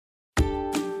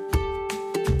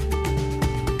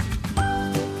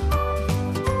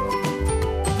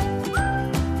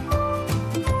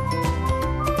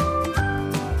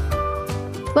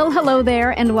Well, hello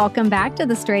there, and welcome back to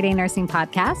the Straight A Nursing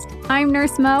Podcast. I'm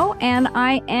Nurse Mo, and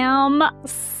I am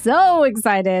so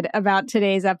excited about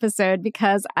today's episode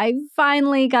because I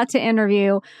finally got to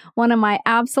interview one of my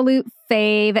absolute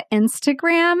fave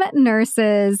Instagram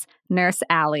nurses, Nurse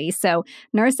Allie. So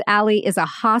Nurse Allie is a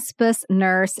hospice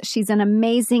nurse. She's an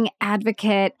amazing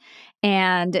advocate,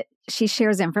 and she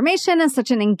shares information in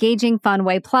such an engaging, fun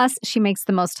way. Plus, she makes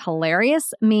the most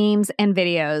hilarious memes and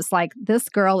videos. Like this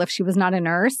girl, if she was not a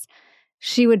nurse,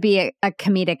 she would be a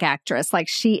comedic actress. Like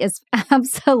she is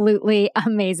absolutely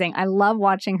amazing. I love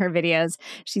watching her videos.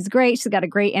 She's great. She's got a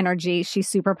great energy. She's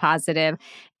super positive,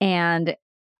 and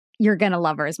you're going to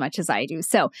love her as much as I do.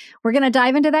 So we're going to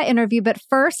dive into that interview. But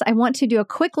first, I want to do a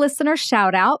quick listener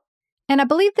shout out. And I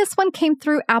believe this one came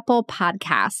through Apple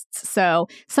Podcasts. So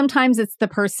sometimes it's the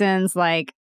person's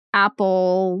like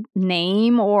Apple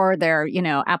name or their,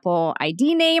 Apple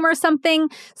ID name or something.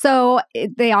 So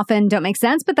they often don't make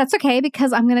sense, but that's okay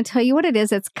because I'm going to tell you what it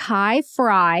is. It's Kai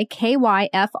Fry,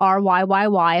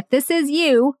 Kyfryyy. If this is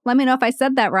you, let me know if I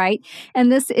said that right. And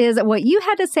this is what you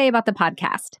had to say about the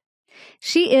podcast.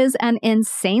 She is an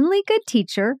insanely good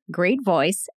teacher, great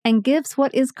voice, and gives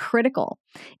what is critical.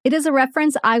 It is a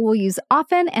reference I will use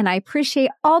often, and I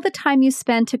appreciate all the time you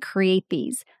spend to create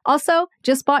these. Also,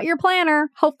 just bought your planner.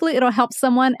 Hopefully it'll help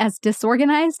someone as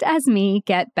disorganized as me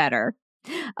get better.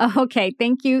 Okay,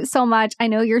 thank you so much. I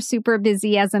know you're super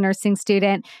busy as a nursing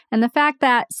student, and the fact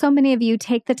that so many of you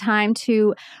take the time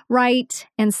to write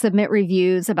and submit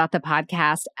reviews about the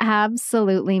podcast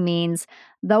absolutely means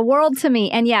the world to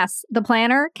me. And yes, the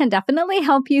planner can definitely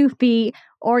help you be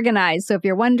organized. So if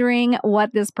you're wondering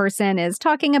what this person is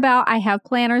talking about, I have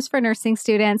planners for nursing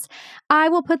students. I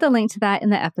will put the link to that in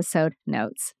the episode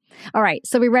notes. All right,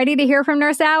 so we ready to hear from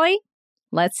Nurse Allie?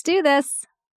 Let's do this.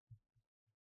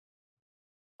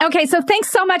 Okay, so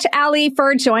thanks so much, Allie,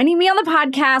 for joining me on the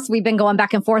podcast. We've been going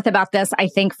back and forth about this, I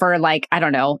think, for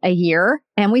a year.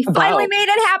 And we finally made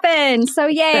it happen. So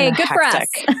yay, good for us.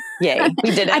 Yay,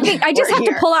 we did it. I think I just have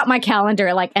to pull out my calendar,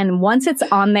 and once it's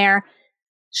on there,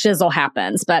 shizzle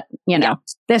happens. But,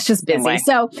 that's just busy.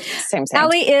 So same.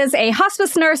 Allie is a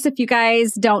hospice nurse. If you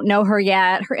guys don't know her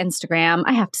yet, her Instagram,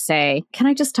 I have to say, can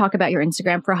I just talk about your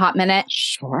Instagram for a hot minute?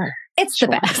 Sure. It's the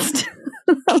best.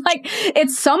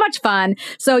 It's so much fun.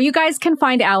 So you guys can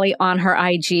find Allie on her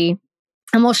IG,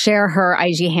 and we'll share her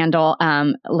IG handle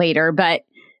later. But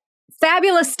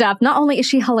fabulous stuff. Not only is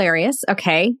she hilarious,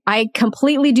 okay, I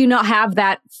completely do not have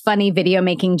that funny video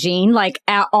making gene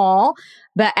at all,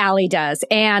 but Allie does.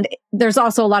 And there's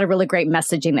also a lot of really great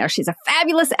messaging there. She's a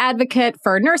fabulous advocate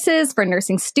for nurses, for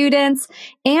nursing students,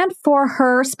 and for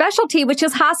her specialty, which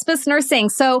is hospice nursing.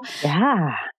 So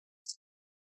yeah.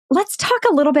 Let's talk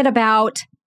a little bit about,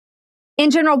 in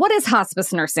general, what is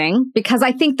hospice nursing? Because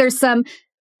I think there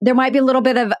might be a little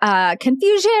bit of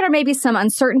confusion or maybe some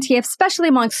uncertainty, especially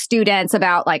among students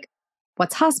about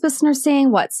what's hospice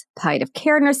nursing, what's palliative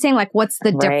care nursing, what's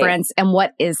the difference and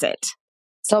what is it?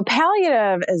 So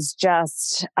palliative is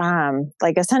just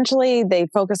essentially they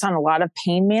focus on a lot of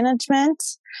pain management.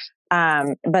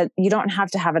 But you don't have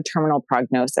to have a terminal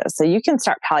prognosis. So you can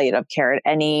start palliative care at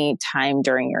any time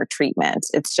during your treatment.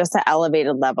 It's just an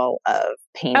elevated level of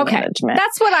pain management.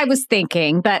 That's what I was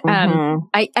thinking. But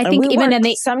I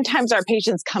think sometimes our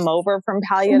patients come over from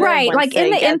palliative. Right.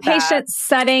 In the inpatient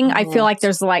setting, I feel like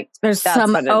there's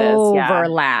some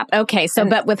overlap. Yeah. Okay. So,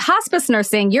 but with hospice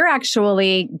nursing, you're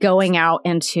actually going out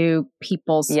into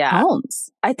people's homes.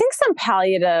 I think some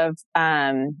palliative,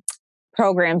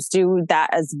 programs do that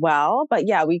as well. But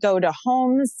yeah, we go to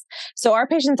homes. So our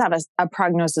patients have a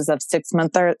prognosis of 6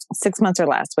 months or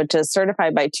less, which is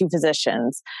certified by 2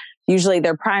 physicians. Usually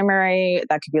their primary,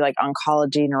 that could be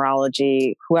oncology,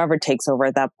 neurology, whoever takes over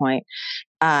at that point,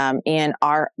 and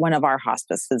one of our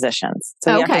hospice physicians.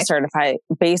 So you have to certify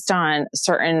based on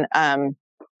certain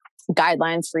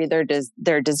guidelines for either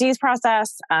their disease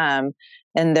process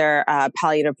and their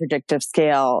palliative predictive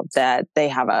scale that they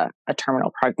have a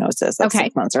terminal prognosis of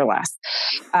 6 months or less.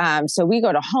 So we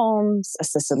go to homes,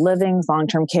 assisted livings,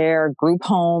 long-term care, group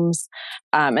homes,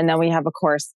 and then we have, of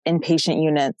course, inpatient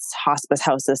units, hospice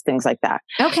houses, things like that.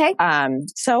 Okay.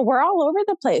 So we're all over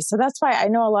the place. So that's why I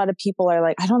know a lot of people are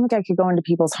I don't think I could go into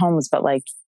people's homes, but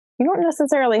you don't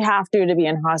necessarily have to be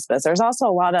in hospice. There's also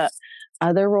a lot of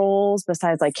other roles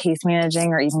besides case managing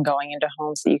or even going into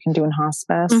homes that you can do in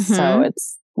hospice. Mm-hmm. So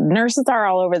nurses are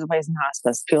all over the place in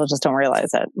hospice. People just don't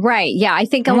realize it. Right. Yeah. I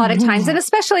think a lot of times, and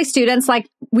especially students,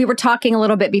 we were talking a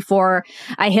little bit before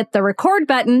I hit the record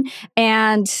button,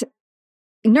 and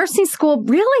nursing school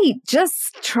really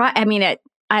just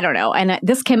I don't know. And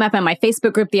this came up in my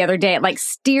Facebook group the other day. It like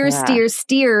steers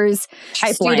pipelines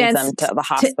students them to the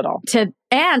hospital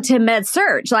to med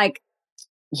surg. Like,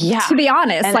 to be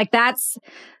honest, and like that's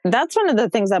one of the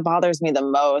things that bothers me the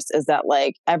most is that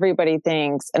like everybody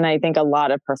thinks, and I think a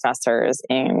lot of professors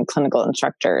and clinical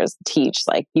instructors teach,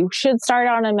 like you should start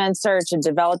out in med surg to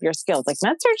develop your skills. Like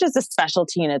med surg is a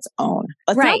specialty in its own.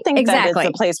 Let's not think that it's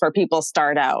the place where people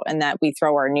start out and that we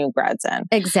throw our new grads in.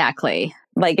 Exactly.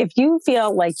 Like if you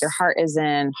feel like your heart is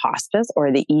in hospice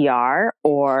or the ER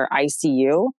or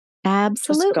ICU,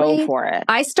 absolutely just go for it.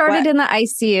 I started in the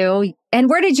ICU. And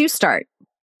where did you start?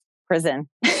 Prison.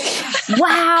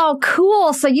 Wow,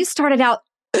 cool. So you started out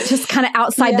just kind of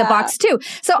outside the box too.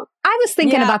 So I was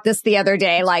thinking about this the other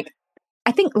day. Like,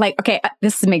 I think like, okay,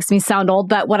 this makes me sound old,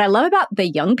 but what I love about the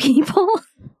young people,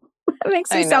 that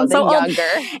makes me sound so old, is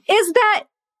that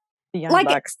like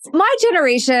bucks. My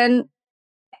generation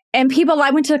and people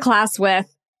I went to class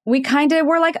with, we kind of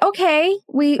were like, okay,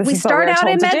 we start out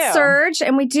in med surg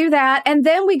and we do that. And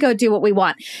then we go do what we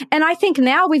want. And I think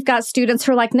now we've got students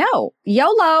who are like, no,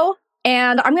 YOLO.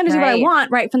 And I'm going to do what I want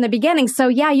right from the beginning. So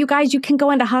yeah, you guys, you can go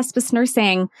into hospice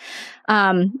nursing.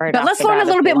 But let's learn a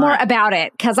little bit more about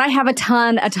it because I have a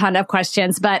ton of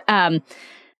questions. But I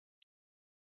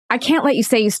can't let you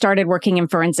say you started working in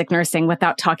forensic nursing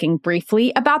without talking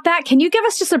briefly about that. Can you give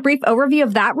us just a brief overview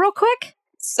of that real quick?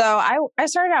 So I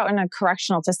started out in a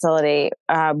correctional facility,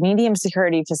 medium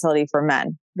security facility for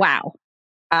men. Wow.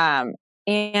 And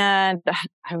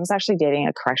I was actually dating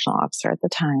a correctional officer at the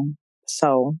time.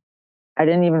 So I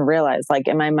didn't even realize, like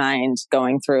in my mind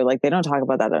going through, like they don't talk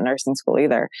about that at nursing school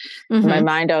either. In my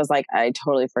mind, I was like, I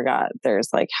totally forgot there's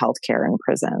like healthcare in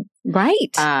prison.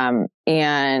 Right.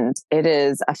 And it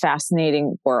is a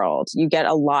fascinating world. You get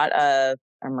a lot of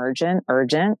emergent,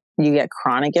 urgent, you get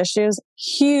chronic issues,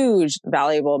 huge,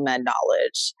 valuable med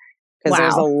knowledge because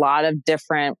there's a lot of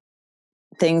different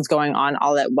things going on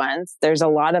all at once. There's a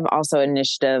lot of also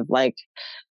initiative, like,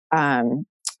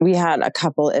 we had a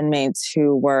couple inmates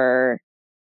who were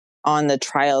on the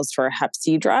trials for a Hep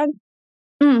C drug.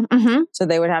 Mm-hmm. So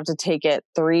they would have to take it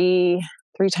three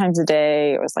times a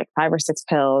day. It was like 5 or 6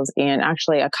 pills. And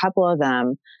actually a couple of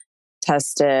them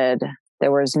tested,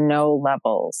 there was no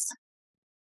levels.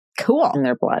 Cool. In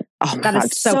their blood. Oh my God,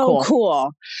 is so cool.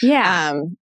 Yeah.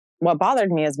 What bothered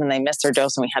me is when they missed their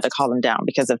dose and we had to call them down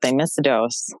because if they miss the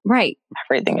dose,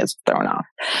 everything is thrown off.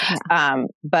 Yeah.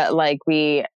 But like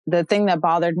the thing that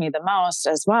bothered me the most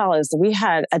as well is we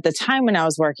had, at the time when I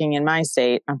was working in my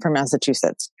state, I'm from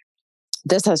Massachusetts.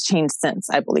 This has changed since,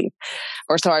 I believe,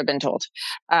 or so I've been told.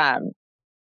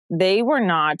 They were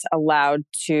not allowed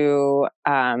to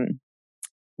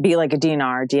be like a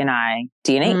DNR, DNI,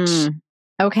 DNH.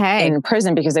 Okay. In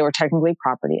prison because they were technically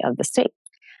property of the state.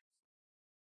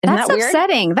 Isn't That's that weird?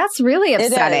 upsetting. That's really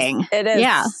upsetting. It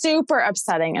is super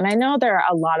upsetting. And I know there are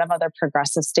a lot of other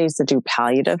progressive states that do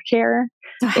palliative care.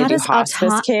 So how does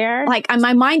hospice care? Like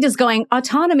my mind is going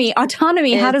autonomy.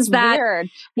 How does that? Weird.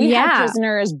 We have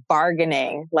prisoners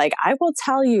bargaining. Like I will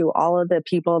tell you all of the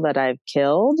people that I've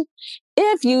killed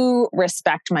if you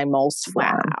respect my most form.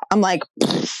 Wow. I'm like,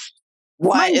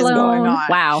 what is going on?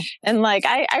 Wow. And like,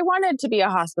 I wanted to be a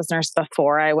hospice nurse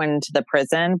before I went into the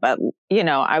prison, but you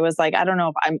know, I was like, I don't know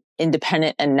if I'm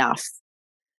independent enough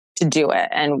to do it.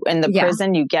 And in the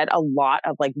prison, you get a lot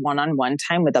of like one-on-one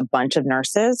time with a bunch of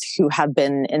nurses who have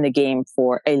been in the game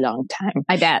for a long time.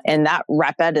 I bet. And that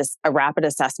rapid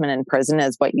assessment in prison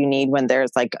is what you need when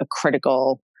there's like a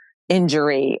critical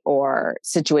injury or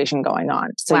situation going on.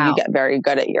 So you get very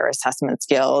good at your assessment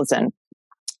skills and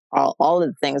all of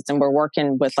the things. And we're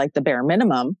working with like the bare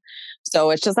minimum. So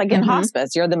it's just like in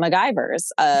hospice, you're the MacGyvers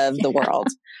of the world.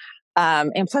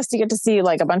 And plus you get to see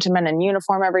like a bunch of men in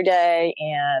uniform every day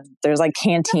and there's like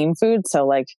canteen food. So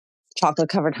like chocolate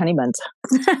covered honey buns.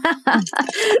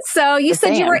 So you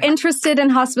said you were interested in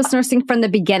hospice nursing from the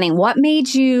beginning. What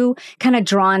made you kind of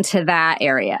drawn to that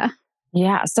area?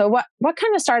 Yeah. So what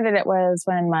kind of started it was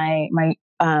when my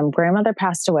grandmother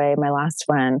passed away, my last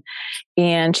one,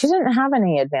 and she didn't have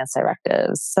any advance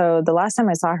directives. So the last time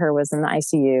I saw her was in the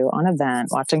ICU on a vent,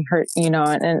 watching her, you know,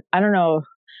 and I don't know,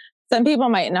 some people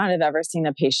might not have ever seen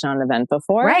a patient on a vent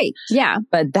before. Right. Yeah.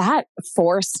 But that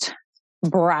forced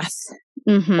breath,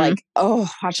 like,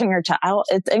 watching her child,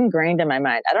 it's ingrained in my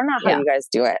mind. I don't know how you guys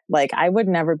do it. Like, I would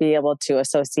never be able to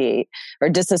associate or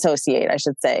disassociate, I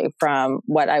should say, from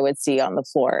what I would see on the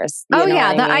floors. The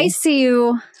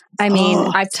ICU. I mean,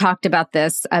 I've talked about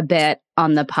this a bit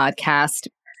on the podcast.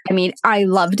 I mean, I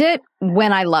loved it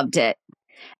when I loved it.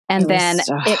 And then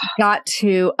it got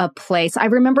to a place. I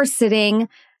remember sitting,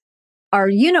 our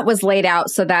unit was laid out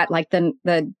so that like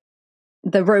the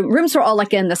the rooms were all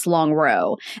like in this long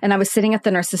row. And I was sitting at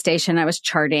the nurse's station. I was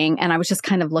charting and I was just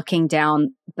kind of looking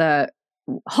down the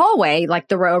hallway, like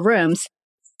the row of rooms.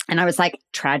 And I was like,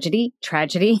 tragedy,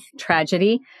 tragedy,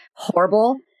 tragedy,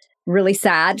 horrible, really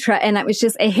sad. And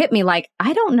it hit me like,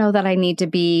 I don't know that I need to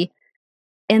be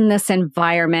in this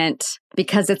environment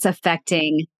because it's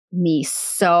affecting me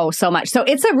so much. So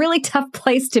it's a really tough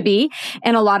place to be.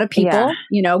 And a lot of people,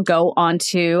 go on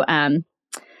to,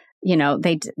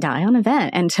 they die on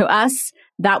event. And to us,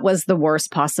 that was the worst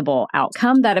possible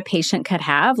outcome that a patient could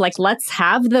have. Like, let's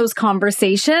have those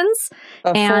conversations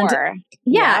before.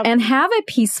 And have a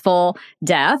peaceful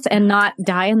death and not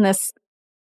die in this.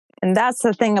 And that's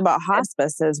the thing about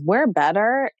hospice is we're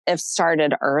better if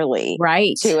started early.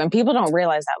 Right. Too. And people don't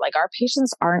realize that. Like, our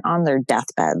patients aren't on their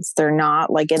deathbeds. They're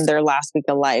not like in their last week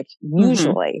of life.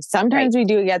 Usually. Sometimes we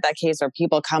do get that case where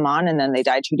people come on and then they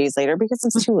die 2 days later because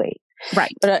it's too late.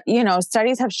 Right. But,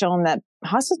 studies have shown that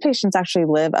hospice patients actually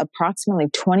live approximately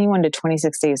 21 to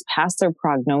 26 days past their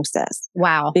prognosis.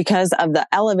 Wow. Because of the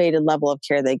elevated level of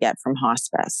care they get from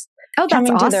hospice. Oh, that's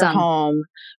coming awesome. to their home,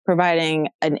 providing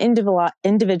an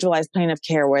individualized plan of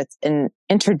care with an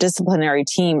interdisciplinary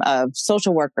team of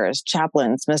social workers,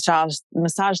 chaplains,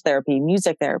 massage therapy,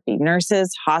 music therapy,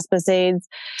 nurses, hospice aides,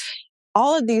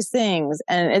 all of these things.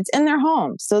 And it's in their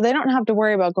home. So they don't have to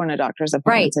worry about going to doctor's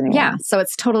appointments anymore. Yeah. So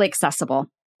it's totally accessible.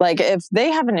 Like, if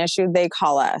they have an issue, they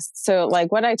call us. So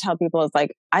like what I tell people is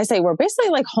like, I say we're basically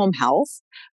like home health,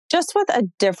 just with a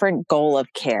different goal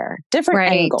of care, different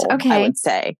end goal, I would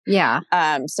say. Yeah.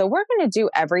 So we're going to do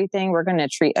everything. We're going to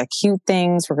treat acute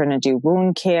things. We're going to do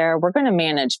wound care. We're going to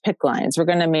manage PICC lines. We're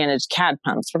going to manage CAD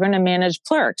pumps. We're going to manage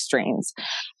pleuric strains.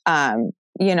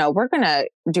 We're going to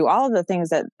do all of the things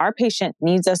that our patient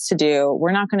needs us to do.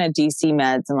 We're not going to DC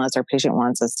meds unless our patient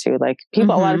wants us to. Like, a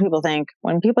lot of people think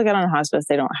when people get on hospice,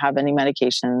 they don't have any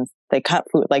medications. They cut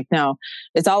food. Like, no,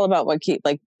 it's all about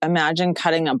imagine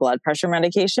cutting a blood pressure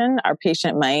medication. Our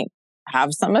patient might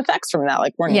have some effects from that.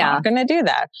 Like, we're not going to do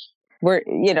that. We're,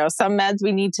 some meds,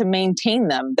 we need to maintain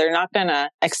them. They're not going to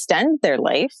extend their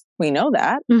life. We know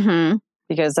that.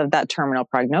 Because of that terminal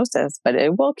prognosis, but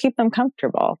it will keep them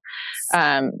comfortable.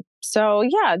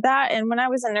 That, and when I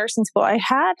was in nursing school, I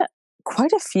had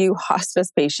quite a few hospice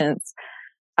patients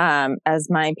as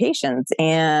my patients.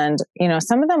 And,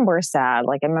 some of them were sad.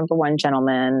 Like, I remember one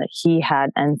gentleman, he had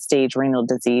end-stage renal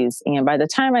disease. And by the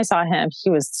time I saw him, he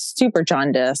was super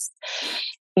jaundiced.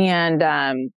 And,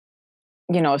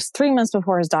 it was 3 months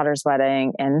before his daughter's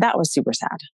wedding. And that was super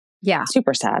sad. Yeah.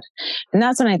 Super sad. And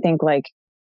that's when I think, like,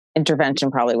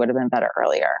 intervention probably would have been better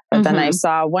earlier. But then I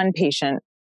saw one patient,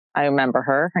 I remember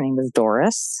her name was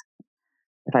Doris,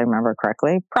 if I remember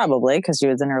correctly, probably because she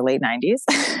was in her late 90s.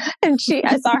 And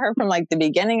I saw her from like the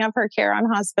beginning of her care on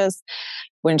hospice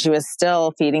when she was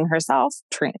still feeding herself,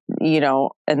 and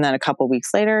then a couple weeks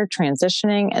later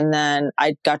transitioning. And then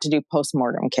I got to do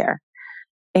postmortem care.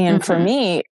 And for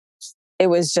me, it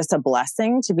was just a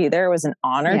blessing to be there. It was an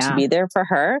honor to be there for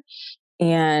her.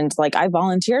 And like, I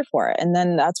volunteered for it. And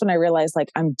then that's when I realized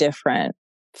like, I'm different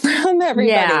from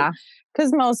everybody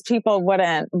because most people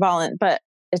wouldn't volunteer, but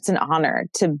it's an honor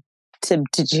to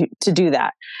do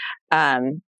that.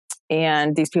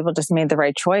 And these people just made the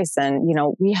right choice. And,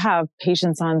 we have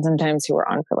patients on sometimes who are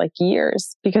on for like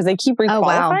years because they keep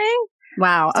requalifying. Oh,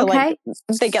 wow. So okay.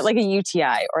 Like, they get like a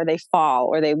UTI or they fall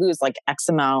or they lose like X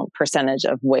amount percentage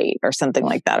of weight or something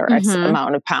like that, or X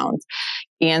amount of pounds.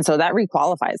 And so that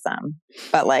requalifies them.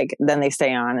 But like, then they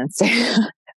stay on and stay,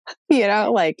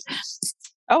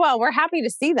 oh, well, we're happy to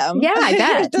see them. Yeah, I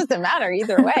bet. It doesn't matter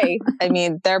either way. I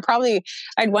mean, I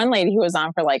had one lady who was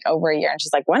on for like over a year and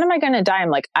she's like, when am I going to die?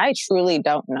 I'm like, I truly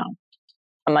don't know.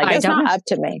 I'm like, it's not up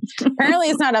to me. Apparently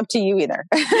it's not up to you either.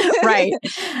 Right.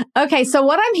 Okay. So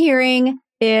what I'm hearing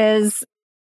is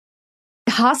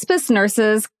hospice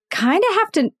nurses kind of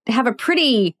have to have a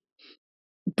pretty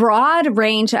broad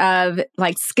range of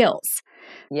like skills.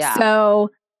 Yeah.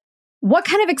 So what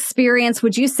kind of experience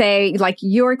would you say, like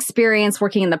your experience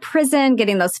working in the prison,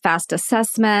 getting those fast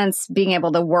assessments, being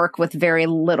able to work with very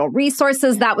little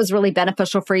resources, that was really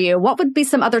beneficial for you? What would be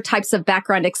some other types of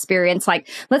background experience? Like,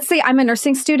 let's say I'm a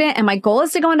nursing student and my goal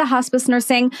is to go into hospice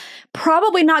nursing.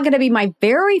 Probably not going to be my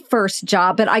very first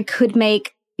job, but I could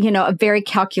make, a very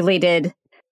calculated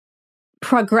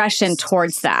progression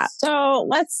towards that. So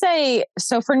let's say,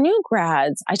 for new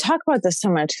grads, I talk about this so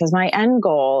much because my end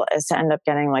goal is to end up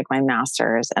getting like my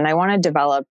master's, and I want to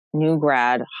develop new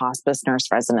grad hospice nurse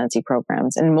residency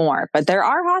programs and more. But there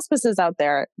are hospices out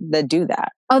there that do that.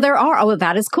 Oh, there are. Oh,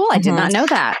 that is cool. I did not know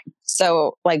that.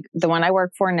 So like the one I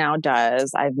work for now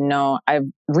does. I've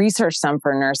researched some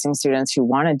for nursing students who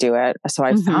want to do it. So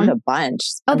I found a bunch.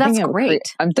 Oh, that's great.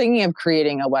 I'm thinking of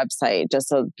creating a website just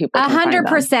so people can find them.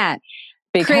 100%.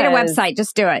 Create a website.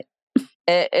 Just do it.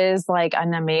 It is like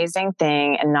an amazing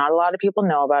thing. And not a lot of people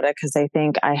know about it because they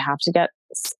think I have to get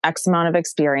X amount of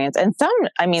experience. And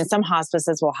some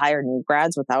hospices will hire new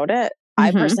grads without it.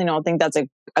 I personally don't think that's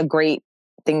a great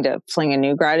thing to fling a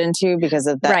new grad into because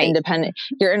of that independent.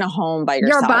 You're in a home by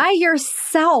yourself. You're by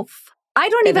yourself. I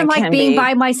don't even like being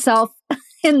by myself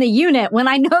in the unit when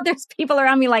I know there's people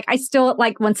around me. Like I still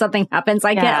like when something happens,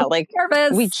 I get like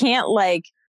nervous. We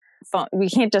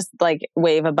can't just like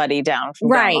wave a buddy down from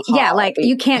down the hall. Yeah. Like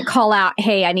you can't call out,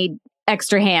 hey, I need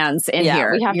extra hands in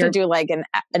here. We have to do like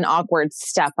an awkward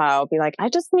step out. Be like, I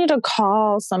just need to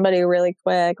call somebody really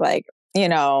quick. Like,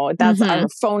 that's a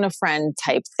phone a friend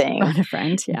type thing. Phone a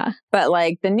friend, yeah. But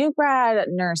like the new grad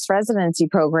nurse residency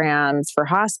programs for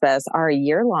hospice are a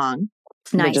year long,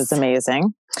 which is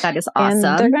amazing. That is awesome.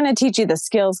 And they're going to teach you the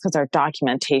skills because our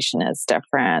documentation is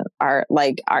different.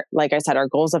 Like I said, our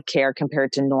goals of care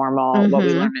compared to normal, what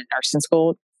we learn in nursing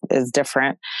school is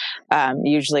different.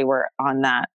 Usually we're on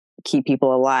that, keep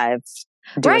people alive,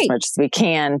 do as much as we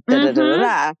can.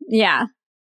 Yeah.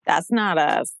 That's not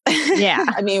us. Yeah.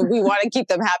 I mean, we want to keep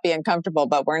them happy and comfortable,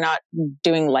 but we're not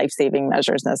doing life-saving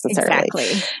measures necessarily.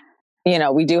 Exactly.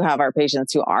 We do have our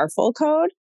patients who are full code,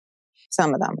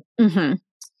 some of them.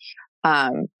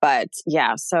 But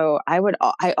yeah, so I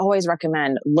always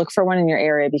recommend look for one in your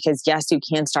area because yes, you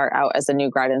can start out as a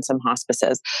new grad in some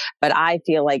hospices, but I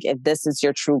feel like if this is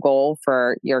your true goal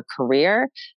for your career,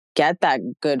 get that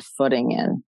good footing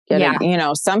in.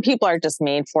 Some people are just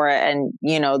made for it and,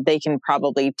 they can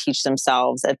probably teach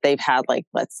themselves if they've had like,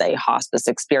 let's say hospice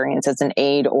experience as an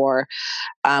aide or,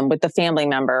 with a family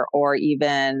member or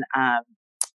even,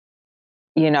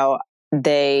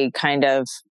 they kind of,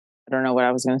 I don't know what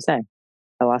I was going to say.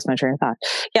 I lost my train of thought.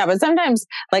 Yeah. But sometimes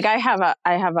like I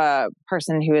have a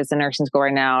person who is in nursing school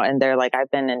right now and they're like, I've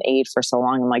been an aide for so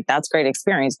long. I'm like, that's great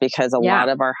experience because a lot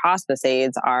of our hospice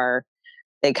aides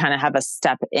they kind of have a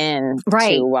step in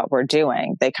to what we're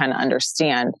doing. They kind of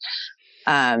understand.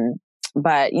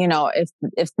 But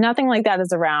if nothing like that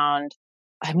is around,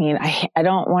 I mean, I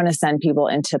don't want to send people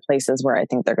into places where I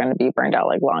think they're going to be burned out,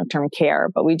 like long-term care,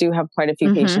 but we do have quite a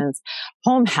few patients.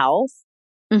 Home health,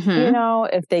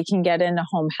 if they can get into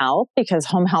home health, because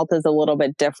home health is a little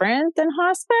bit different than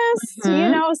hospice,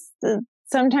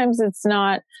 sometimes it's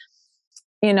not,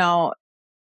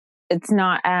 it's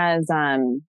not as,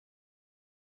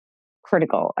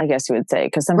 critical, I guess you would say,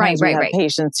 because sometimes we have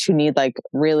patients who need like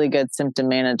really good symptom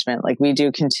management. Like we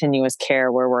do continuous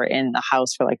care where we're in the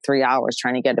house for like 3 hours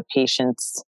trying to get a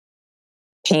patient's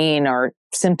pain or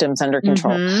symptoms under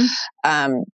control.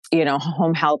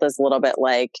 Home health is a little bit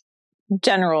like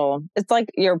general. It's like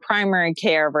your primary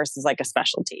care versus like a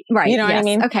specialty. Right. You know what I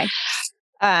mean? Okay.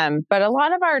 But a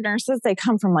lot of our nurses, they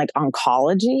come from like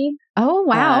oncology. Oh,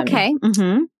 wow. Okay.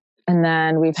 And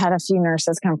then we've had a few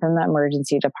nurses come from the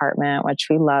emergency department, which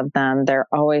we love them. They're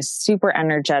always super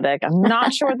energetic. I'm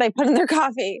not sure what they put in their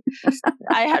coffee.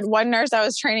 I had one nurse I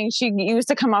was training. She used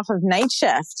to come off of night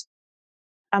shift.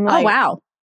 I'm like, oh, wow.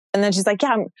 And then she's like,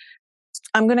 yeah,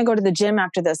 I'm going to go to the gym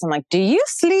after this. I'm like, do you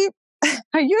sleep?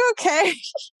 Are you okay?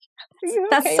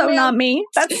 That's so not me.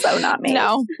 That's so not me.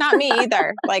 No, not me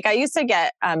either. Like I used to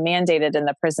get mandated in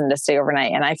the prison to stay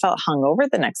overnight and I felt hungover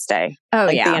the next day. Oh,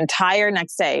 like the entire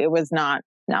next day. It was not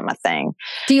my thing.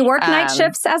 Do you work night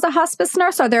shifts as a hospice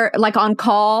nurse? Are there like on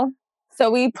call? So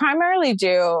we primarily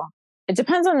do, it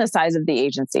depends on the size of the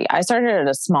agency. I started at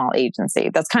a small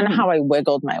agency. That's kind of how I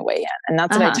wiggled my way in. And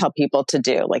that's what I tell people to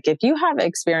do. Like if you have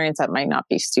experience that might not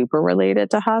be super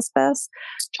related to hospice,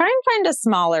 try and find a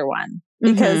smaller one.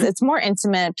 Because it's more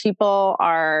intimate. People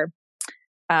are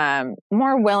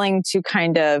more willing to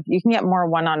you can get more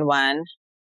one-on-one.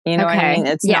 You know what I mean?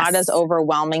 It's not as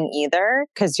overwhelming either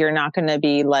because you're not going to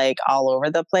be like all over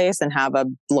the place and have a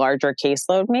larger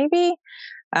caseload maybe.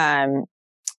 And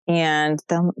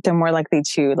they're more likely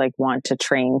to like want to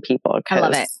train people. I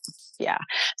love it. Yeah.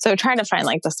 So try to find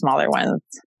like the smaller ones.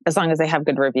 As long as they have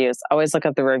good reviews, always look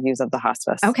up the reviews of the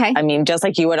hospice. Okay. I mean, just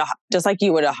like you would a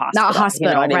hospital. Not a hospital,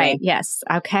 you know right? I mean? Yes.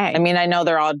 Okay. I mean, I know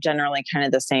they're all generally kind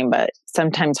of the same, but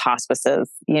sometimes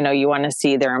hospices, you want to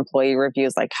see their employee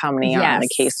reviews, like how many are on the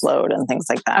caseload and things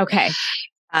like that. Okay.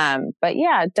 But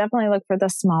yeah, definitely look for the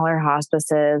smaller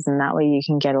hospices, and that way you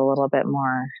can get a little bit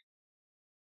more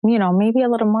maybe a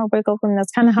little more wiggle room.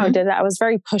 That's kind of how I did it. I was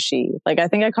very pushy. Like, I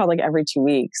think I called like every 2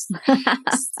 weeks.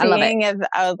 I love it. If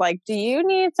I was like, do you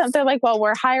need something? Like, well,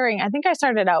 we're hiring. I think I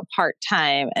started out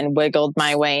part-time and wiggled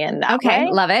my way in that way.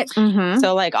 Love it. Mm-hmm.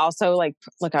 So like, also like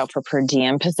look out for per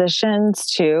diem positions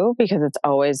too, because it's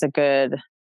always a good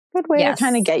way to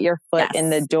kind of get your foot in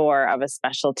the door of a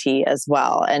specialty as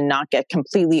well and not get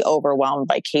completely overwhelmed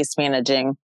by case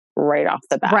managing right off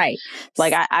the bat. Right.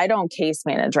 Like I don't case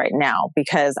manage right now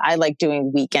because I like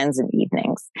doing weekends and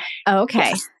evenings. Okay.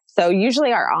 Yes. So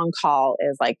usually our on-call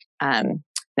is like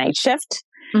night shift.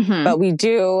 Mm-hmm. But we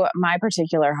do, my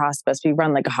particular hospice, we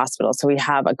run like a hospital. So we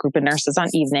have a group of nurses on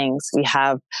evenings. We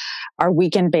have our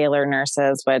weekend Baylor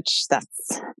nurses, which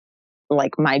that's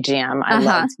like my jam. I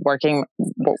love working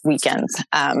weekends.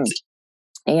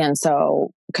 And so,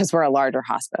 because we're a larger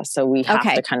hospice, so we have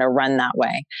to kind of run that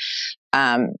way.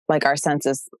 Like our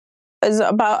census is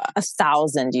about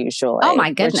 1,000 usually. Oh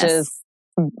my goodness. Which is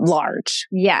large.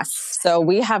 Yes. So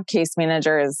we have case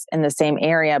managers in the same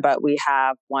area, but we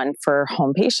have one for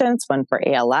home patients, one for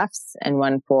ALFs, and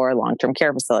one for long-term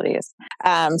care facilities.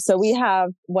 So we have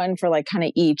one for like kind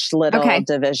of each little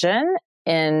division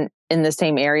in the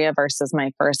same area versus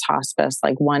my first hospice.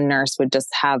 Like one nurse would just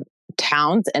have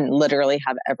towns and literally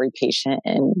have every patient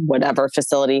in whatever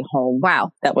facility home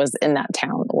that was in that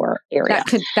town or area.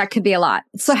 That could be a lot.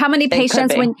 So how many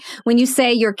patients when you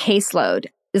say your caseload,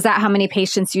 is that how many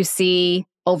patients you see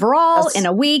overall in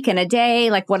a week, in a day?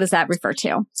 Like what does that refer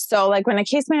to? So like when a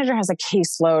case manager has a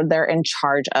caseload, they're in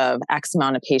charge of X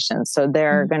amount of patients. So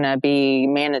they're going to be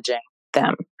managing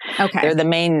them. Okay. They're the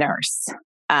main nurse.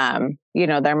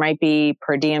 There might be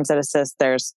per diems that assist.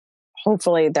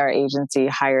 Hopefully their agency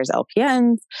hires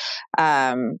LPNs,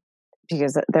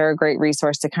 because they're a great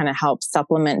resource to kind of help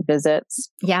supplement visits.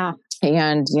 Yeah.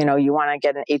 And, you want to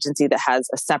get an agency that has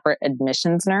a separate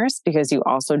admissions nurse because you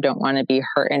also don't want to be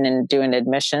hurting and doing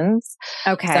admissions.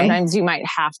 Okay. Sometimes you might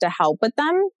have to help with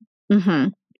them.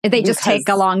 Mm-hmm. They just take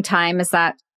a long time. Is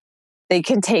that? They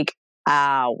can take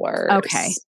hours. Okay.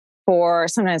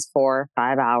 Sometimes 4 or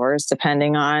 5 hours,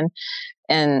 depending on,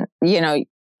 and,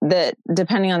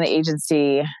 depending on the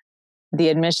agency, the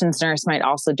admissions nurse might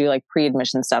also do like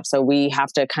pre-admission stuff. So we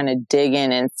have to kind of dig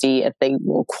in and see if they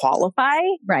will qualify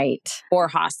for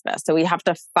hospice. So we have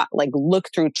to look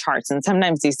through charts. And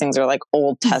sometimes these things are like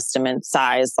Old Testament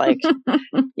size, like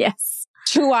yes,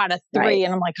 2 out of 3. Right.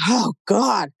 And I'm like, oh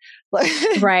God.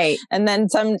 Right. And then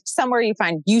somewhere you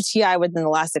find UTI within the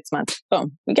last 6 months.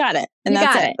 Boom, we got it. And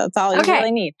that's it. That's all you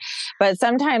really need. But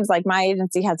sometimes like my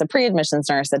agency has a pre-admissions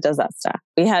nurse that does that stuff.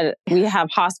 We have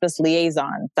hospice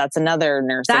liaisons. That's another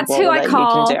nurse. That's who I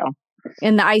call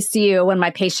in the ICU when my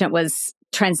patient was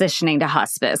transitioning to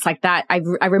hospice. Like that, I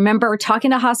remember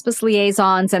talking to hospice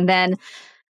liaisons, and then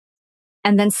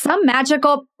some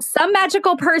magical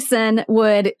person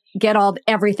would get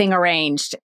everything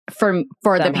arranged for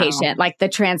the patient, like the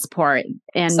transport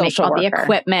and make all the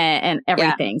equipment and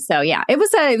everything. Yeah. So yeah, it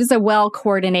was a well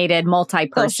coordinated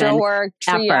multi-person social work,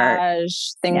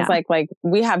 triage, things like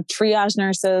we have triage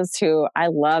nurses who I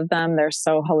love them. They're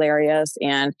so hilarious.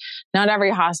 And not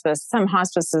every hospice, some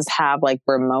hospices have like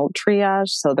remote triage,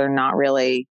 so they're not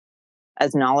really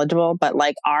as knowledgeable, but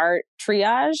like our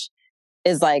triage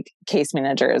is like case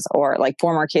managers or like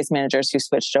former case managers who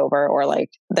switched over, or like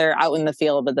they're out in the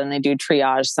field, but then they do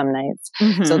triage some nights.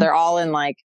 Mm-hmm. So they're all in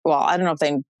I don't know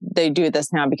if they do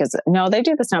this now they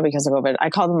do this now because of COVID. I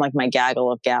call them like my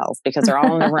gaggle of gals because they're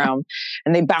all in the room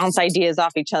and they bounce ideas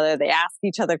off each other. They ask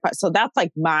each other questions. So that's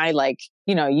like my,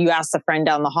 you ask a friend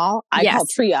down the hall. I call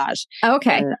triage.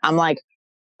 Okay. And I'm like,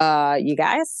 you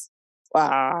guys?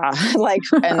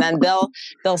 And then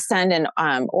they'll send in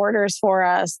orders for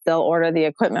us. They'll order the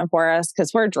equipment for us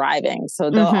because we're driving. So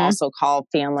they'll also call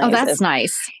families. Oh, that's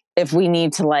nice. If we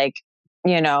need to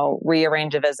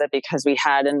rearrange a visit because we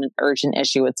had an urgent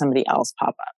issue with somebody else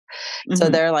pop up. Mm-hmm. So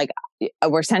they're like,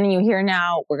 we're sending you here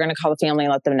now. We're going to call the family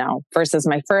and let them know. Versus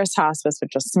my first hospice,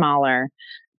 which was smaller.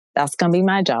 That's going to be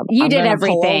my job. You did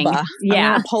everything.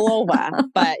 Yeah. I'm pull over.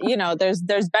 But,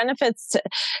 there's benefits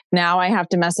now I have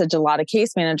to message a lot of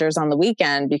case managers on the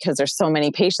weekend because there's so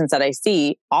many patients that I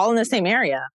see all in the same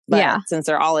area. But since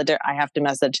they're all, I have to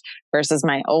message versus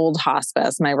my old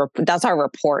hospice. That's our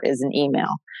report is an email.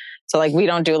 So we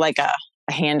don't do like a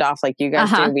handoff like you guys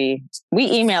do.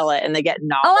 We email it and they get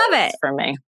novels from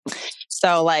me.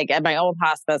 So at my old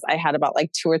hospice, I had about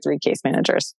 2 or 3 case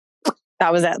managers.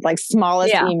 That was it,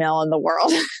 smallest email in the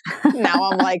world.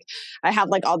 Now I'm I have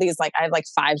all these, I have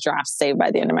 5 drafts saved by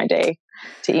the end of my day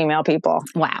to email people.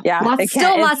 Wow. Yeah.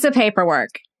 Lots of paperwork.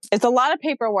 It's a lot of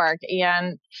paperwork.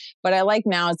 And what I like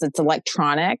now is it's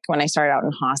electronic. When I started out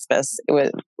in hospice,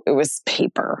 it was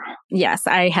paper. Yes,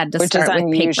 I had to start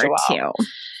with paper too.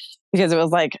 Because it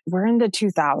was like, we're in the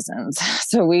 2000s.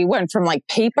 So we went from like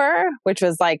paper, which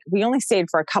was like, we only stayed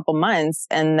for a couple months.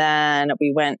 And then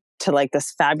we went to like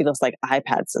this fabulous like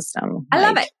iPad system. I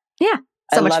love it. Yeah.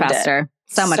 So much faster.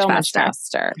 So much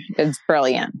faster. It's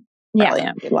brilliant.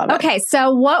 Brilliant. Yeah. We love it. Okay.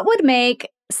 So what would make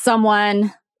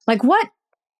someone like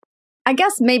I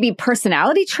guess maybe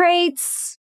personality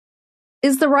traits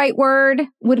is the right word,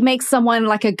 would make someone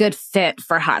like a good fit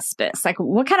for hospice? Like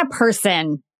what kind of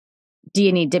person do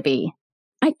you need to be?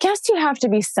 I guess you have to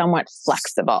be somewhat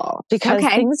flexible because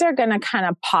things are going to kind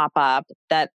of pop up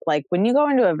that like when you go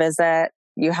into a visit,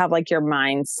 you have like your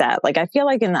mindset. Like I feel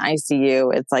like in the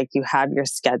ICU, it's like you have your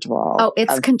schedule. Oh,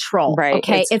 it's control. Right.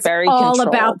 Okay. It's very all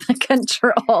controlled. about the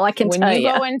control. I can tell you.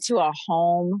 When you go into a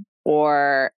home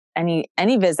or any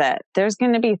visit, there's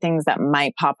going to be things that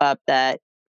might pop up that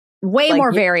way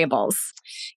more variables.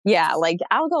 Yeah. Like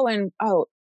I'll go in,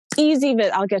 easy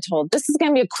visit. I'll get told this is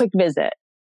going to be a quick visit.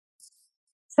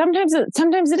 Sometimes it is.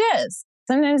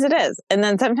 Sometimes it is. And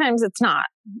then sometimes it's not.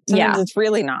 Sometimes it's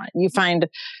really not. You find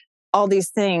all these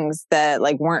things that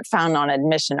like weren't found on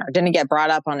admission or didn't get brought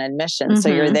up on admission. Mm-hmm. So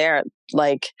you're there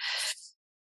like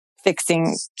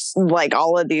fixing like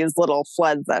all of these little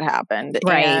floods that happened.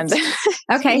 Right. And,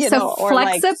 okay. So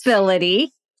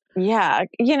flexibility. Yeah.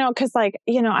 Cause I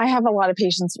have a lot of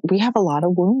patients. We have a lot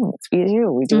of wounds. We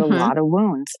do mm-hmm. a lot of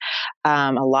wounds,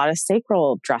 a lot of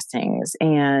sacral dressings.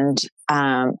 And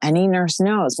any nurse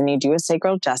knows when you do a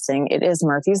sacral dressing, it is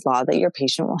Murphy's Law that your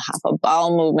patient will have a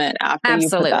bowel movement after you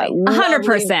put that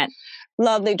 100%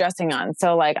 lovely dressing on.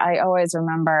 So like, I always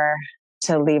remember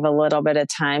to leave a little bit of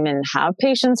time and have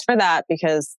patience for that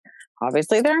because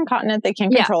obviously they're incontinent. They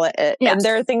can't control it. Yeah. And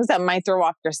there are things that might throw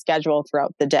off your schedule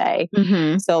throughout the day.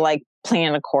 Mm-hmm. So like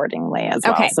plan accordingly as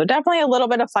well. So definitely a little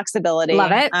bit of flexibility.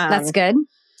 Love it. That's good.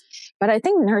 But I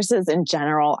think nurses in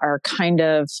general are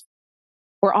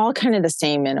we're all kind of the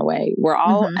same in a way. We're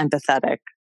all mm-hmm. empathetic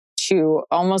to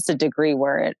almost a degree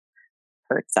where it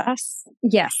hurts us.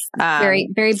 Yes. Very,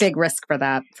 very big risk for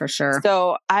that, for sure.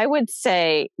 So I would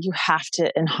say you have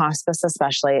to, in hospice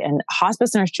especially, and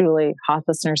hospice nurse Julie,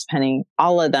 hospice nurse Penny,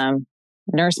 all of them,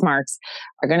 nurse Marks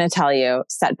are going to tell you,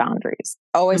 set boundaries.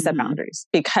 Always set boundaries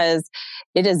because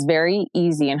it is very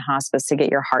easy in hospice to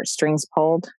get your heartstrings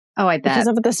pulled. Oh, I bet. Because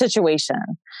of the situation.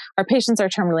 Our patients are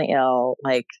terminally ill.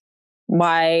 Like,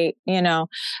 why,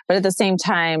 but at the same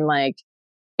time, like,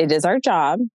 it is our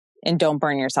job. And don't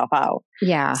burn yourself out.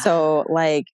 Yeah. So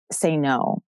like, say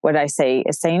no. What I say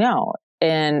is say no.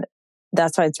 And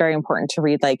that's why it's very important to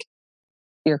read like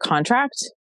your contract,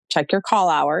 check your call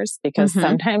hours, because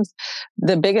sometimes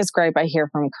the biggest gripe I hear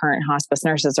from current hospice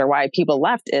nurses or why people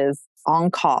left is on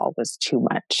call was too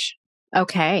much.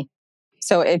 Okay.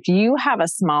 So if you have a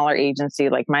smaller agency,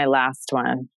 like my last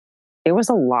one, it was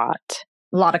a lot.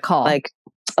 A lot of call. Like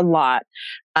a lot.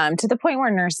 To the point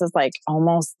where nurses like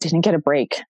almost didn't get a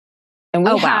break. And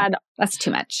we had, that's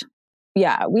too much.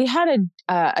 Yeah. We had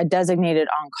a designated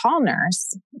on-call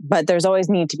nurse, but there's always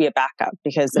need to be a backup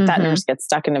because if that nurse gets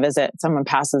stuck in a visit, someone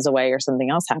passes away or something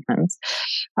else happens,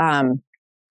 and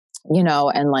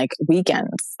like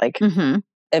weekends, like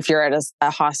if you're at a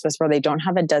hospice where they don't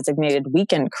have a designated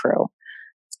weekend crew,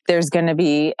 there's going to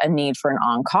be a need for an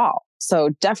on-call.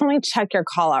 So definitely check your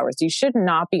call hours. You should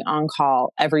not be on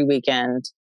call every weekend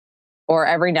or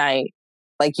every night.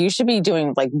 Like you should be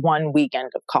doing like one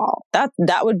weekend of call. That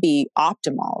would be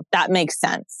optimal. That makes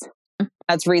sense.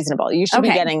 That's reasonable. You should be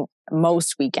getting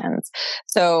most weekends.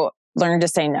 So learn to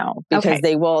say no because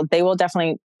they will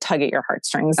definitely tug at your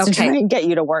heartstrings to try and get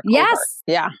you to work. Yes. Over.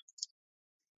 Yeah.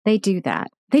 They do that.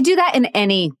 They do that in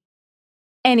any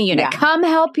unit. Yeah. Come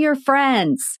help your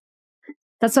friends.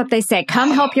 That's what they say. Come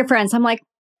help your friends. I'm like,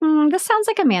 this sounds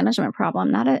like a management problem,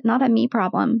 not a me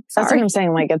problem. Sorry. That's what I'm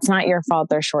saying. Like, it's not your fault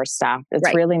they're short-staffed.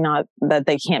 It's really not that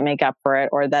they can't make up for it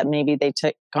or that maybe they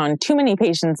took on too many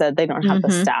patients that they don't have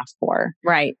the staff for.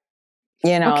 Right.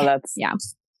 That's... Yeah.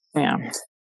 Yeah.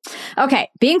 Okay.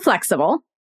 Being flexible.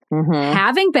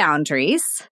 Having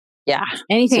boundaries. Yeah.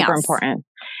 Anything Super else? important.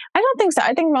 I don't think so.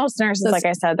 I think most nurses, like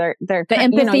I said, they're the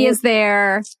empathy is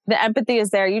there. The empathy is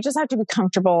there. You just have to be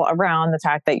comfortable around the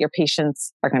fact that your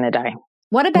patients are going to die.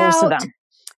 What about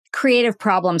creative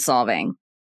problem solving?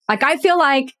 Like, I feel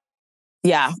like,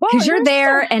 because you're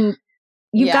there and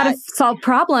you've got to solve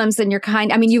problems and you're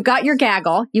you've got your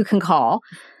gaggle you can call.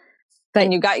 But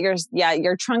and you got your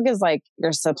trunk is like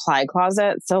your supply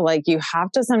closet. So like you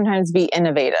have to sometimes be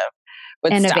innovative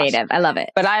with stuff. I love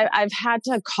it. But I've had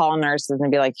to call nurses and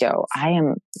be like, yo,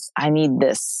 I need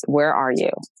this. Where are you?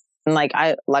 And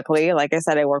luckily, like I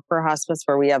said, I work for a hospice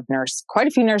where we have quite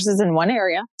a few nurses in one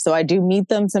area. So I do meet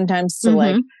them sometimes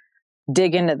to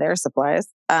dig into their supplies.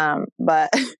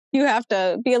 But you have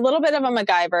to be a little bit of a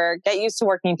MacGyver, get used to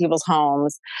working in people's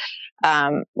homes,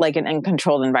 like an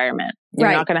uncontrolled environment.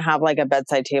 You're not going to have like a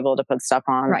bedside table to put stuff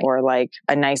on or like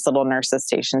a nice little nurse's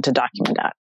station to document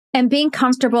that. And being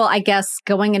comfortable, I guess,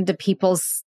 going into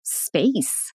people's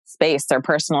space, their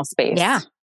personal space. Yeah.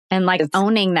 And like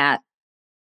owning that.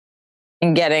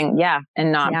 And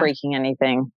and not breaking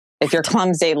anything. If you're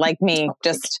clumsy like me,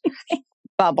 just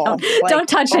bubble. Don't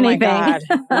touch anything. My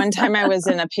God. One time I was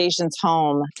in a patient's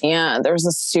home and there was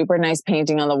a super nice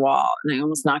painting on the wall and I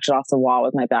almost knocked it off the wall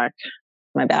with my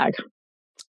bag.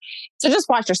 So just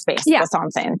watch your space. Yeah. That's all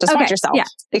I'm saying. Just watch yourself. Yeah.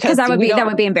 Because that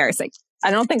would be embarrassing. I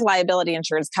don't think liability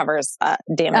insurance covers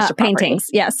damage to property. Paintings.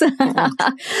 Yes.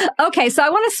 Okay. So I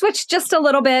want to switch just a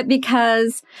little bit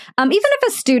because even if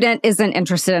a student isn't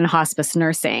interested in hospice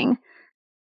nursing,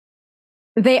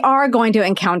 they are going to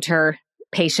encounter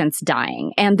patients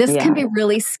dying. And this can be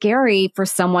really scary for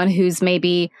someone who's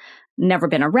maybe never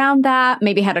been around that,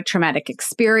 maybe had a traumatic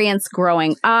experience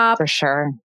growing up. For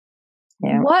sure.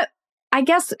 Yeah. I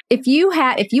guess if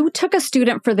you took a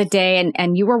student for the day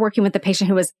and you were working with a patient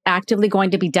who was actively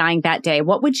going to be dying that day,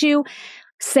 what would you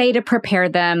say to prepare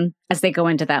them as they go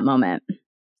into that moment?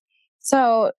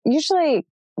 So usually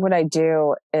what I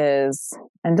do is,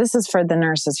 and this is for the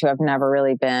nurses who have never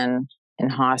really been in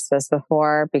hospice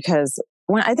before, because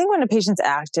when a patient's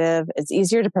active, it's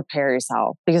easier to prepare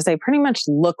yourself because they pretty much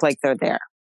look like they're there.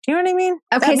 Do you know what I mean?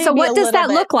 Okay, so what does that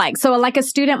look like? So like a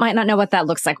student might not know what that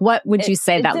looks like. What would you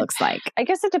say that looks like? I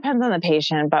guess it depends on the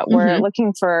patient, but we're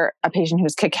looking for a patient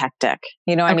who's cachectic.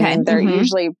 You know what I mean? They're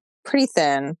usually pretty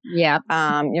thin. Yeah.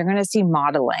 You're going to see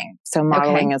modeling. So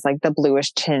modeling is like the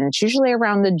bluish tinge, usually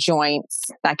around the joints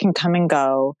that can come and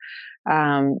go.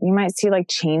 You might see like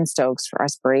chain stokes for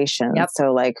respiration. Yep.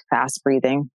 So like fast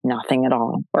breathing, nothing at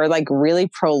all, or like really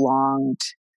prolonged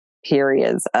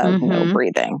periods of no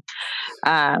breathing.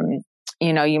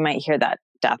 You might hear that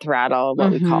death rattle,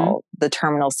 what we call the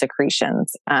terminal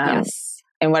secretions. And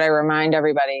what I remind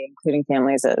everybody, including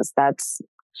families, is that's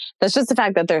just the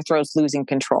fact that their throat's losing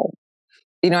control.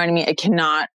 You know what I mean? It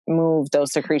cannot move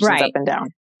those secretions up and down.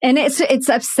 And it's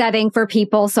upsetting for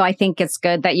people. So I think it's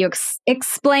good that you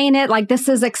explain it like this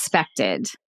is expected.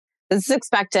 This is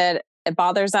expected. It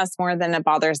bothers us more than it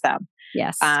bothers them.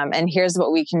 Yes. And here's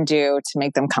what we can do to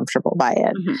make them comfortable by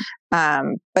it.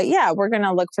 But yeah, we're going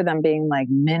to look for them being like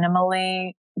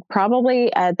minimally,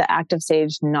 probably at the active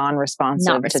stage,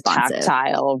 non-responsive to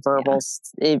tactile, verbal.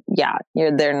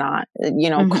 They're not,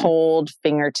 cold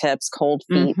fingertips, cold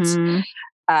feet,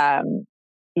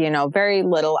 very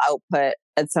little output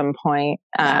at some point.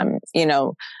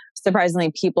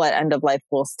 Surprisingly, people at end of life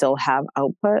will still have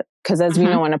output because, as we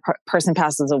know, when a person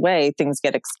passes away, things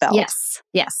get expelled.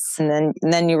 Yes. And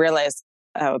then you realize,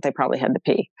 oh, they probably had to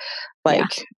pee,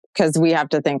 because we have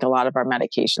to think a lot of our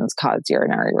medications cause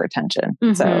urinary retention.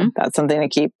 So that's something to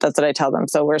keep. That's what I tell them.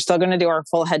 So we're still going to do our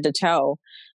full head to toe,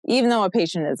 even though a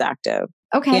patient is active.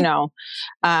 Okay.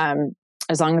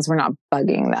 As long as we're not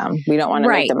bugging them, we don't want to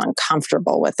make them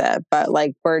uncomfortable with it. But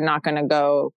like, we're not going to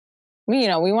go. We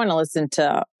want to listen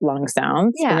to lung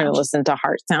sounds. Yeah. We're going to listen to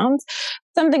heart sounds.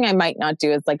 Something I might not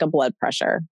do is like a blood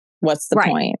pressure. What's the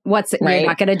point? You're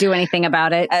not going to do anything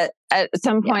about it. At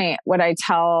some point, what I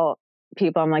tell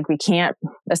people, I'm like, we can't,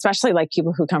 especially like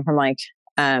people who come from like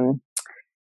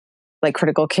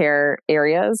critical care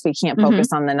areas, we can't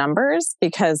focus on the numbers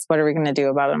because what are we going to do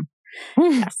about them?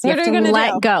 Yes, you have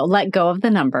to let go of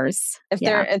the numbers. If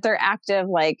they're active,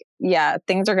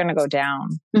 things are going to go down.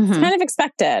 It's kind of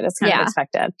expected.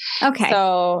 Okay.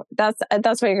 So that's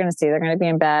what you're going to see. They're going to be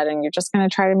in bed and you're just going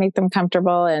to try to make them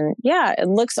comfortable. And it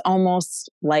looks almost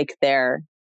like they're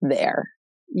there.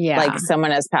 Yeah. Like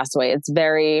someone has passed away. It's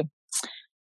very,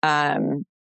 you're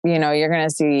going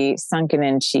to see sunken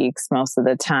in cheeks most of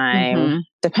the time,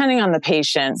 depending on the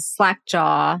patient. Slack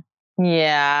jaw.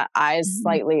 Yeah. Eyes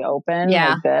slightly open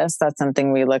like this. That's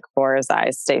something we look for, is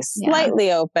eyes stay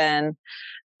slightly open.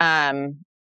 That's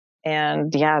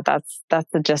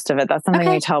the gist of it. That's something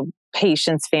we tell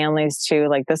patients, families too.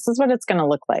 Like, this is what it's going to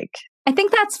look like. I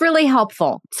think that's really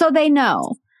helpful. So they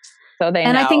know.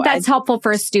 And I think that's helpful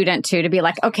for a student too, to be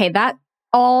like, okay,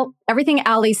 everything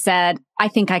Allie said, I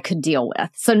think I could deal with.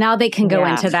 So now they can go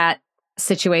into that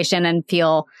situation and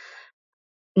feel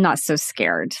not so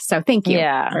scared. So thank you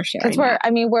for sharing. Because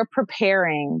we're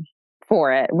preparing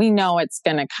for it. We know it's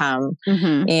going to come.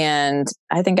 And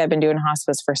I think I've been doing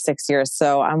hospice for 6 years.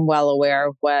 So I'm well aware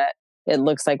of what it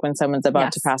looks like when someone's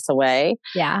about to pass away.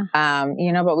 Yeah.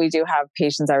 But we do have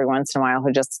patients every once in a while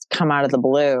who just come out of the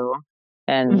blue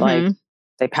and like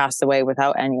they pass away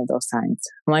without any of those signs.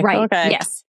 I'm like, okay,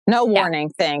 no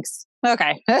warning. Thanks.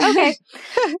 Okay.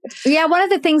 Yeah. One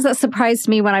of the things that surprised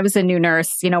me when I was a new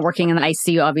nurse, working in the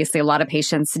ICU, obviously a lot of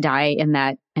patients die in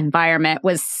that environment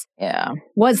was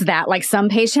that like some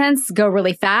patients go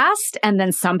really fast and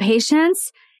then some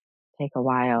patients take a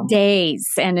while, days.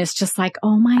 And it's just like,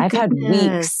 oh my goodness. I've had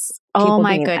weeks. Oh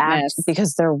my goodness.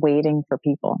 Because they're waiting for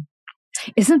people.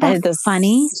 Isn't that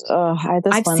funny?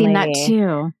 I've seen that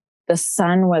too. The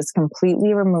son was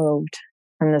completely removed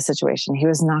from the situation. He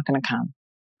was not going to come.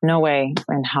 No way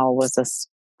in hell was this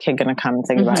kid going to come and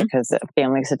say goodbye because of a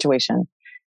family situation.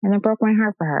 And it broke my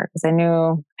heart for her because I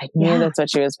knew that's what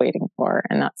she was waiting for.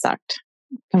 And that sucked.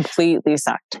 Completely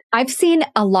sucked. I've seen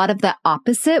a lot of the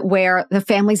opposite where the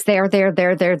family's there.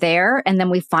 And then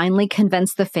we finally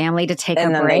convince the family to take a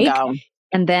break.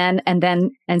 And then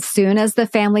as soon as the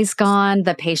family's gone,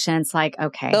 the patient's like,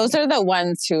 okay. Those are the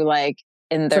ones who like,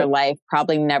 in their life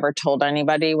probably never told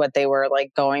anybody what they were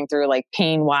like going through, like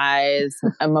pain wise,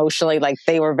 emotionally, like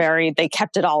they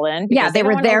kept it all in. Yeah. They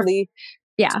were there. They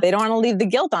don't want to leave the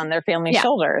guilt on their family's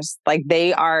shoulders. Like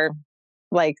they are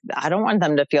like, I don't want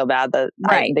them to feel bad that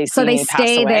they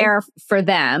stay there for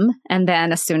them. And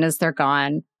then as soon as they're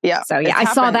gone. Yeah. So I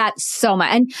saw that so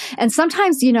much. And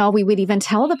sometimes, we would even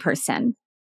tell the person,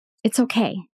 it's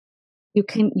okay. You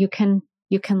can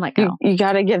let go. You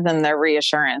got to give them their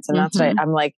reassurance. And that's why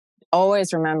I'm like,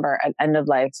 always remember at end of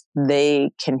life, they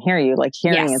can hear you. Like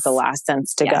hearing is the last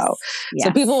sense to go. Yes.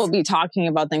 So people will be talking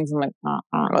about things. I'm like,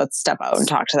 let's step out and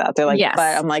talk to that. They're like,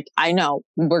 but I'm like, I know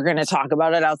we're going to talk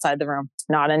about it outside the room,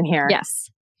 not in here. Yes.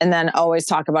 And then always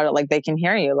talk about it like they can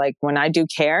hear you. Like when I do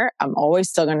care, I'm always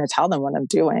still going to tell them what I'm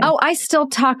doing. Oh, I still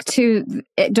talk to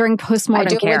during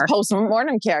postmortem care. With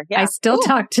postmortem care. Yeah. I still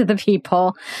talk to the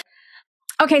people.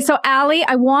 Okay, so Allie,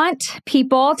 I want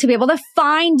people to be able to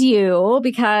find you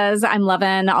because I'm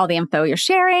loving all the info you're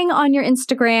sharing on your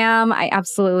Instagram. I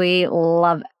absolutely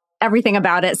love everything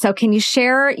about it. So can you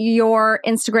share your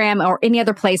Instagram or any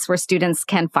other place where students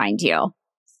can find you?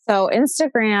 So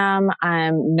Instagram,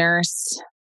 I'm nurse_ALLIE,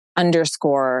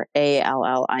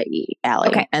 Allie.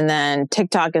 Okay. And then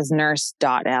TikTok is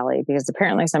nurse.Allie because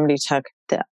apparently somebody took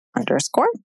the underscore.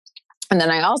 And then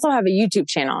I also have a YouTube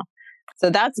channel. So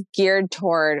that's geared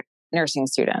toward nursing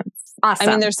students. Awesome.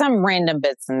 I mean, there's some random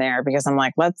bits in there because I'm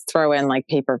like, let's throw in like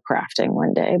paper crafting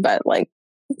one day. But like,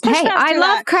 hey, I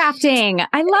love crafting.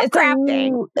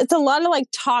 It's a lot of like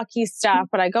talky stuff,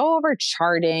 but I go over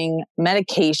charting,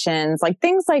 medications, like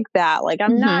things like that. Like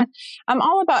I'm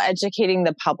all about educating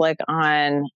the public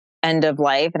on end of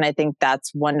life. And I think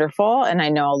that's wonderful. And I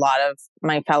know a lot of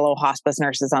my fellow hospice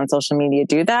nurses on social media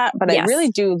do that, but I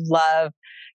really do love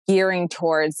gearing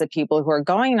towards the people who are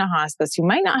going to hospice who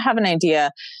might not have an idea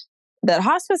that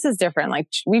hospice is different. Like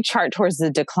we chart towards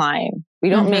the decline. We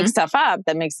don't make stuff up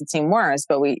that makes it seem worse,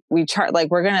 but we chart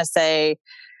like we're going to say,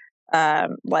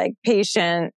 like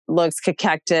patient looks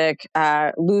cachectic,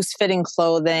 loose fitting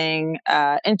clothing,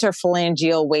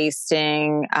 interphalangeal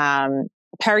wasting,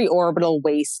 periorbital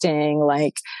wasting,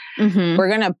 like we're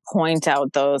going to point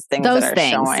out those things that are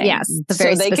showing. Yes, the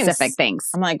very specific things.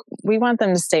 I'm like, we want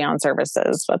them to stay on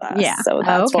services with us. Yeah. So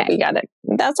that's what we got to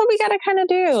kind of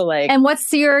do. Like, and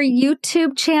what's your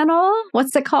YouTube channel?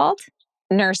 What's it called?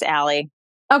 Nurse Allie.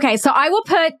 Okay. So I will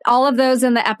put all of those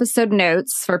in the episode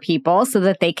notes for people so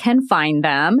that they can find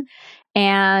them.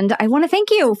 And I want to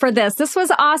thank you for this. This was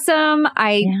awesome.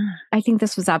 I think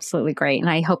this was absolutely great. And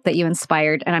I hope that you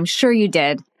inspired, and I'm sure you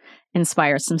did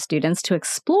inspire some students to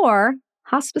explore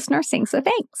hospice nursing. So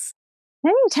thanks.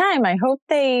 Anytime. I hope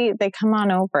they come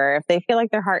on over. If they feel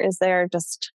like their heart is there,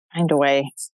 just find a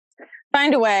way.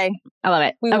 Find a way. I love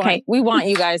it. We want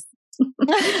you guys.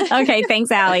 Okay.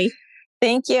 Thanks, Allie.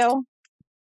 Thank you.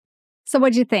 So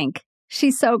what'd you think?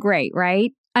 She's so great,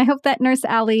 right? I hope that Nurse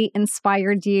Allie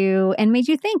inspired you and made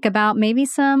you think about maybe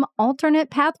some alternate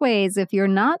pathways if you're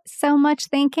not so much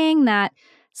thinking that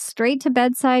straight to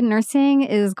bedside nursing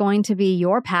is going to be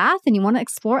your path and you want to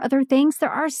explore other things.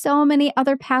 There are so many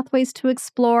other pathways to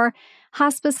explore.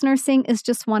 Hospice nursing is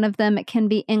just one of them. It can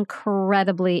be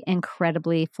incredibly,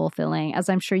 incredibly fulfilling. As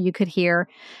I'm sure you could hear,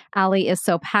 Allie is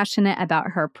so passionate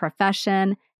about her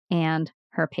profession and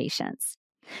her patients.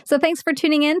 So thanks for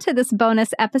tuning in to this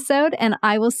bonus episode, and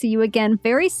I will see you again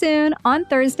very soon on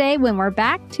Thursday when we're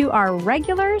back to our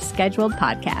regular scheduled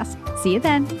podcast. See you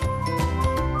then.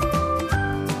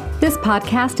 This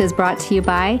podcast is brought to you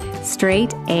by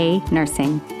Straight A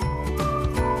Nursing.